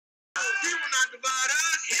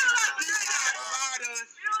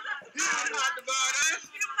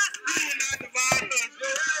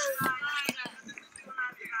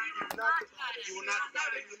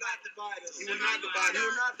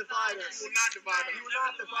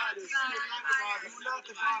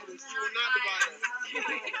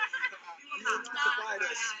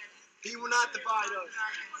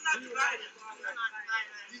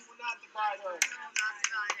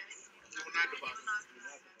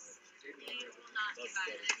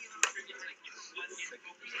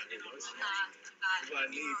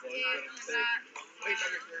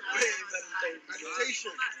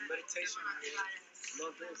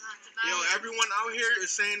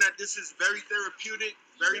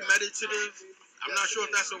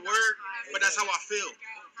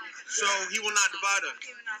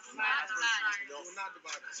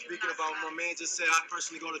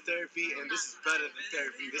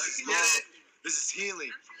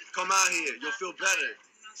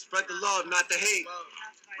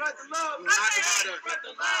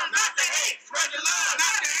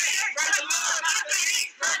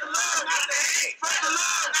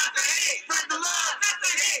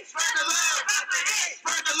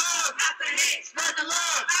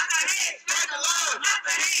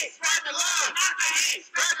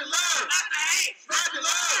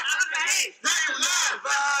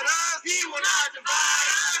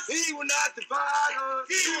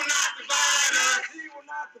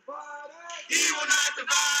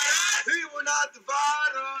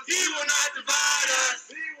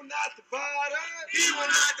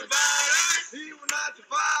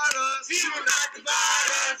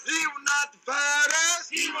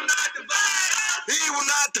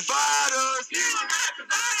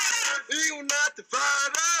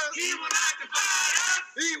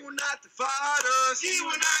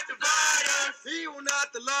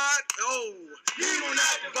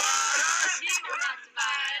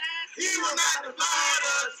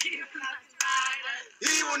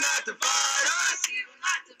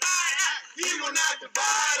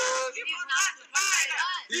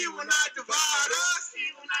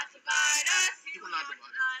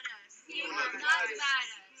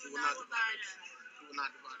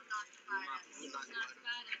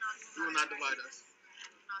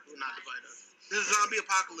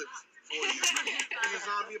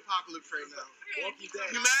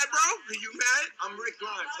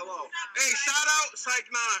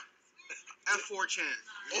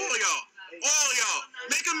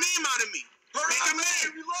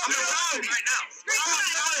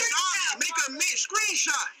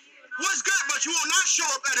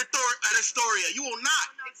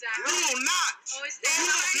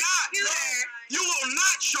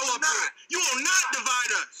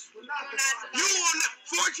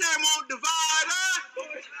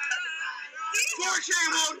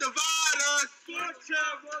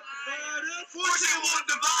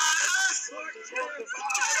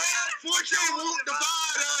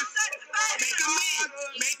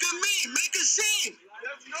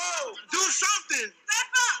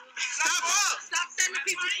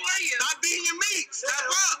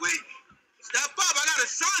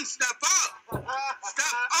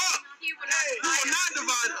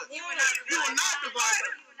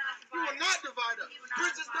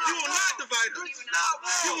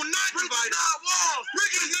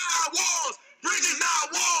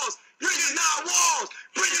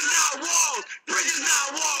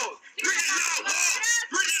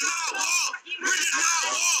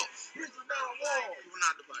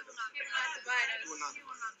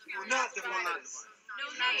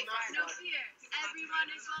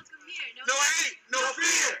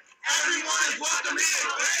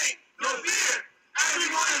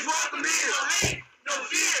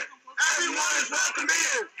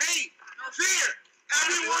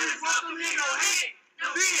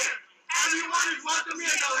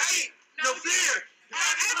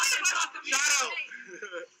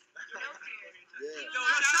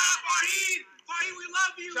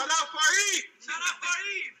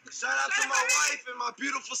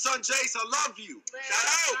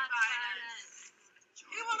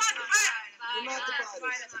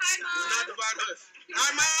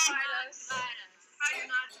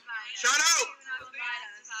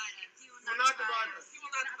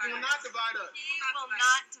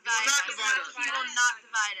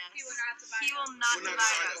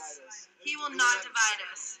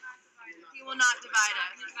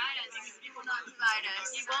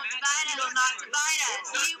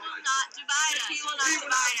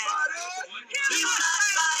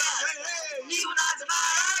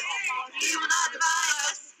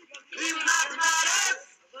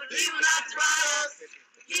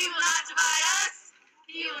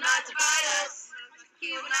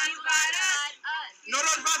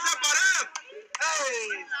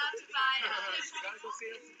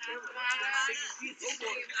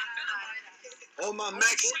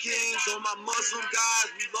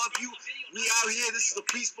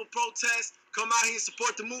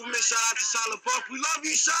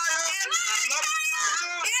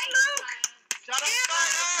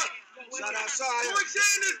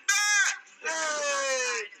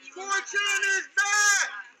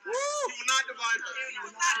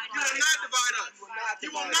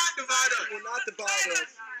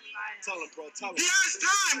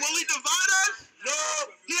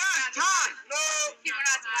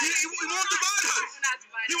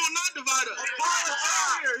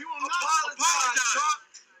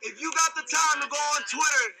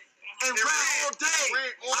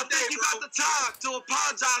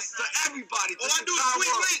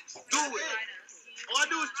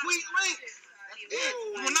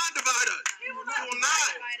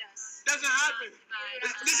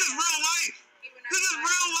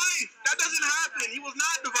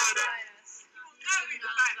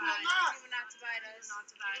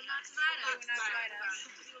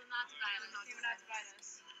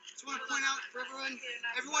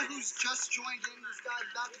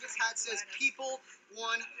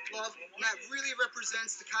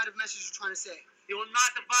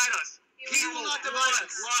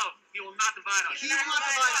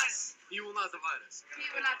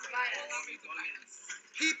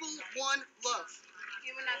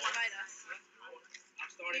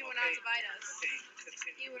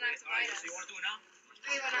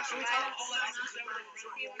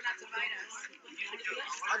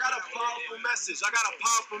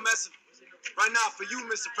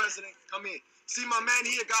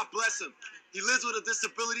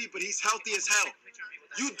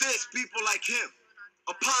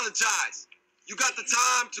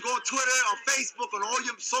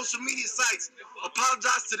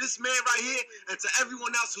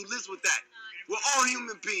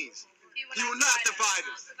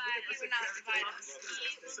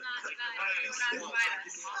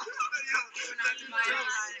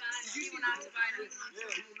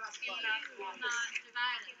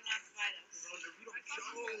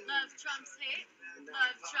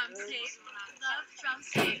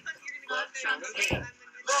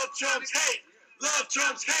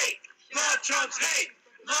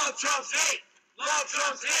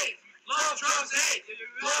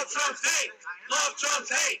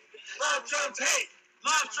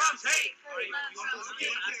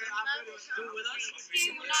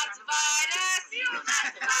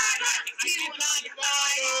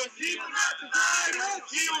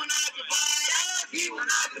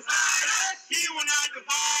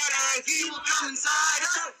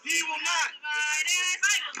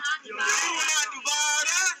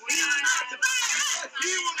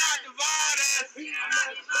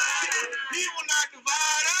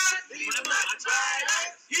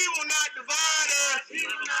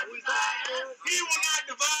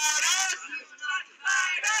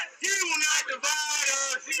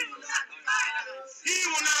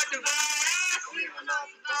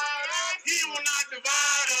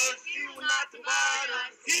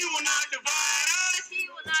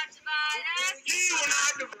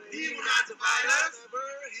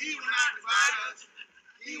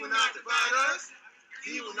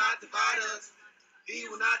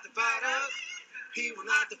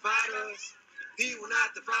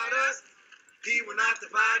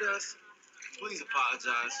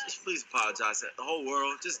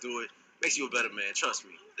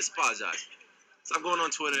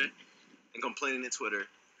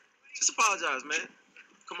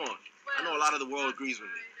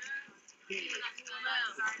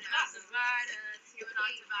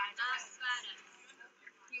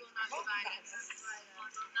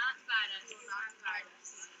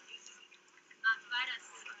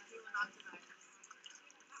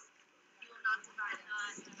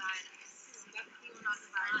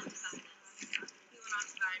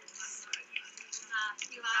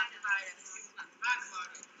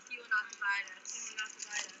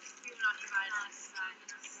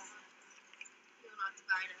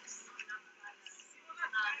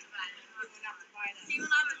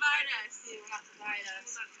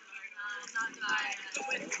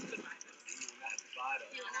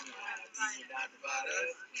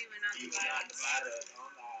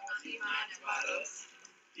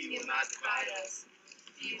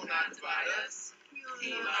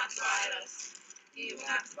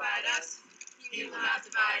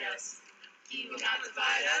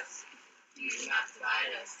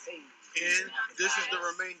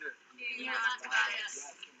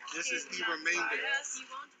This is the remainder. He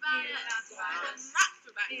won't divide us.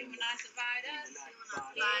 He will not divide us. He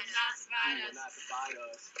will not divide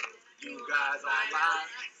us. You guys are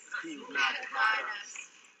lying. He will not divide us.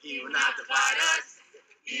 He will not divide us.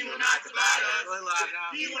 He will not divide us.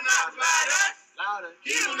 He will not divide us. Louder.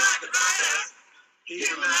 He will not divide us. He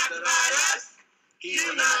will not divide us. He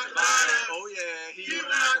will not divide us. Oh yeah. He will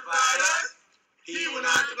not divide us. He will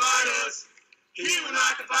not divide us. He will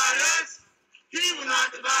not divide us. He will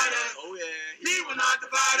not divide us. Oh yeah. He will not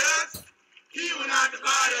divide us. He will not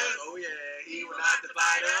divide us. Oh yeah. He will not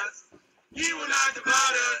divide us. He will not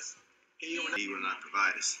divide us. He will not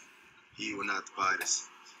divide us. He will not divide us.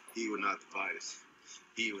 He will not divide us.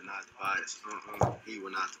 He will not divide us. He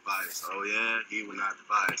will not divide us. Oh yeah. He will not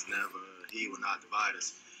divide us. Never. He will not divide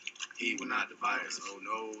us. He will not divide us. Oh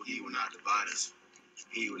no. He will not divide us.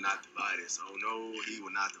 He will not divide us. Oh no, he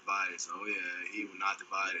will not divide us. Oh yeah, he will not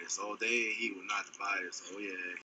divide us. All day, he will not divide us. Oh yeah.